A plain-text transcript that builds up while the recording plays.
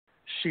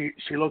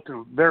she looked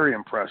very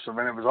impressive,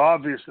 and it was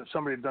obvious that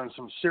somebody had done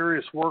some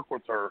serious work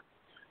with her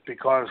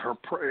because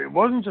it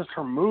wasn't just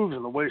her moves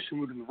and the way she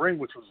moved in the ring,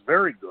 which was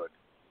very good.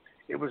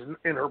 It was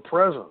in her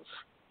presence.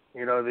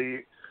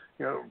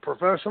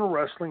 Professional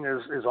wrestling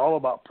is all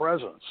about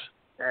presence,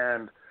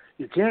 and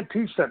you can't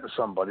teach that to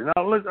somebody.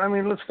 Now,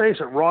 let's face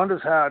it,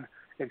 Ronda's had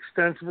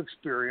extensive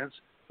experience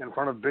in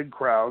front of big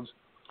crowds,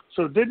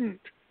 so it didn't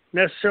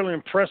necessarily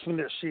impress me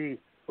that she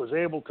was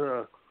able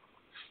to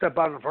step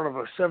out in front of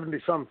a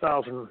 70-some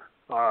thousand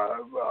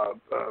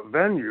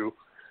venue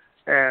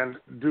and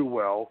do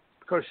well,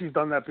 because she's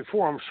done that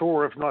before, I'm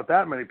sure, if not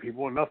that many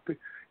people,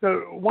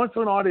 once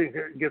an audience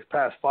gets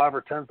past 5,000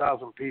 or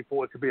 10,000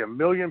 people, it could be 1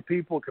 million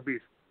people, it could be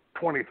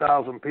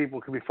 20,000 people,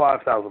 it could be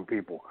 5,000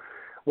 people.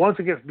 Once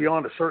it gets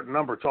beyond a certain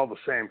number, it's all the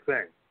same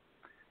thing.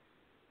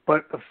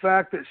 But the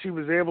fact that she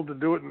was able to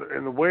do it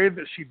in the way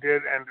that she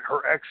did, and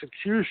her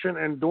execution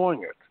in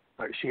doing it,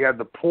 she had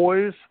the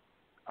poise,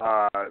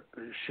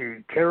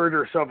 she carried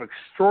herself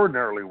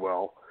extraordinarily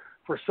well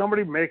for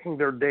somebody making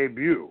their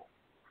debut.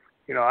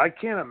 I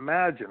can't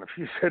imagine if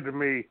you said to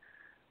me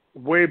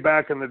way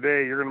back in the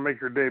day, you're going to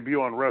make your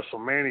debut on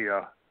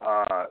WrestleMania,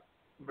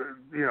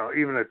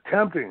 even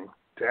attempting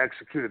to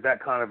execute at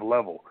that kind of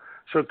level.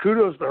 So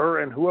kudos to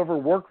her and whoever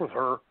worked with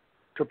her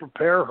to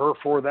prepare her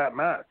for that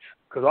match,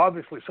 because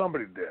obviously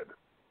somebody did.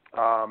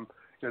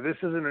 This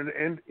isn't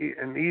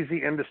an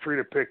easy industry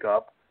to pick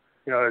up.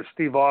 As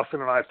Steve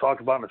Austin and I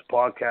talked about in his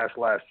podcast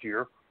last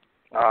year,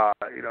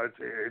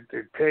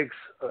 it takes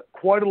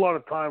quite a lot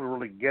of time to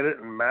really get it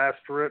and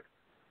master it.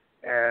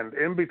 And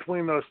in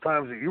between those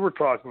times that you were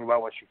talking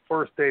about when she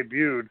first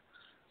debuted,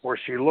 where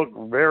she looked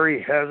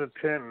very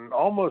hesitant and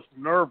almost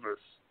nervous,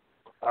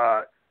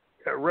 at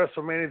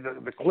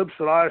WrestleMania, the clips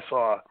that I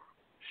saw,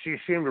 she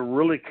seemed to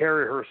really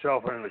carry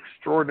herself at an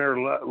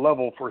extraordinary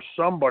level for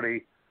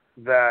somebody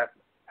that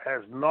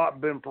has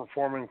not been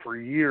performing for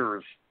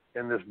years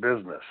in this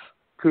business.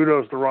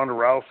 Kudos to Ronda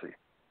Rousey.